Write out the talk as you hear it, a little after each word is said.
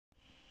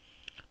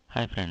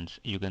Hi friends,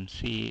 you can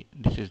see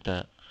this is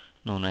the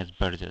known as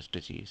Buerger's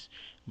disease.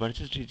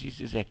 Buerger's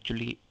disease is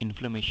actually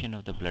inflammation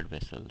of the blood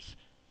vessels,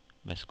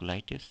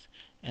 vasculitis,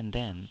 and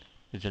then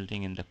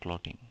resulting in the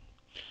clotting.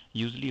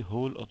 Usually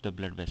whole of the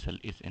blood vessel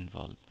is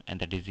involved and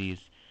the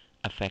disease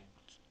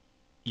affects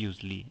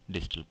usually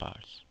distal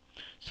parts.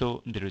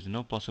 So there is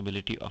no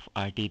possibility of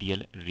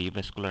arterial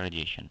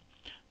revascularization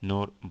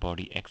nor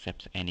body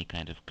accepts any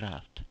kind of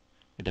graft.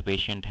 If the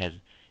patient has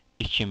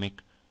ischemic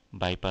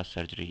bypass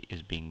surgery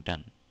is being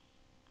done.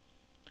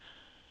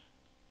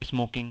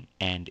 Smoking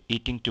and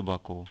eating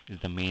tobacco is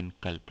the main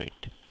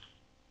culprit.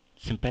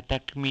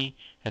 Sympathectomy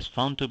has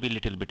found to be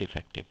little bit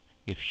effective,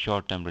 give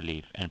short-term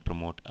relief and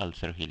promote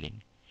ulcer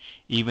healing.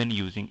 Even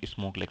using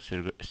smokeless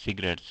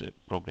cigarettes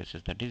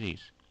progresses the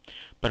disease.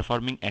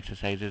 Performing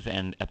exercises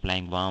and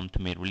applying warmth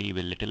may relieve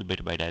a little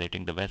bit by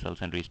dilating the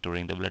vessels and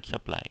restoring the blood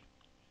supply.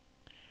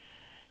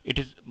 It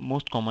is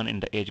most common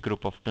in the age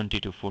group of 20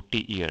 to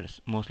 40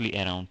 years, mostly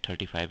around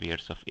 35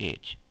 years of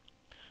age.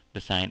 The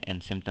sign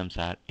and symptoms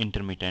are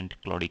intermittent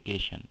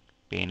claudication,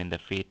 pain in the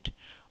feet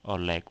or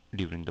leg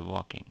during the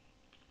walking.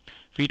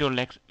 Feet or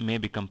legs may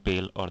become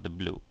pale or the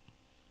blue.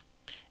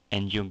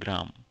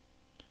 Angiogram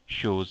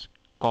shows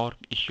cork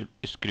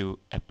screw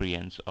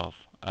appearance of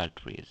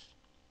arteries,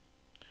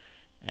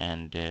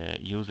 and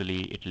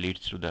usually it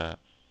leads to the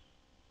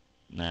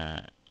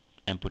uh,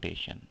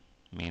 amputation.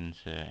 Means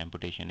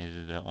amputation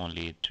is the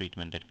only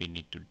treatment that we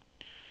need to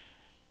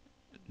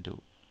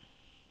do.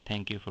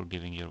 Thank you for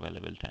giving your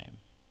valuable time.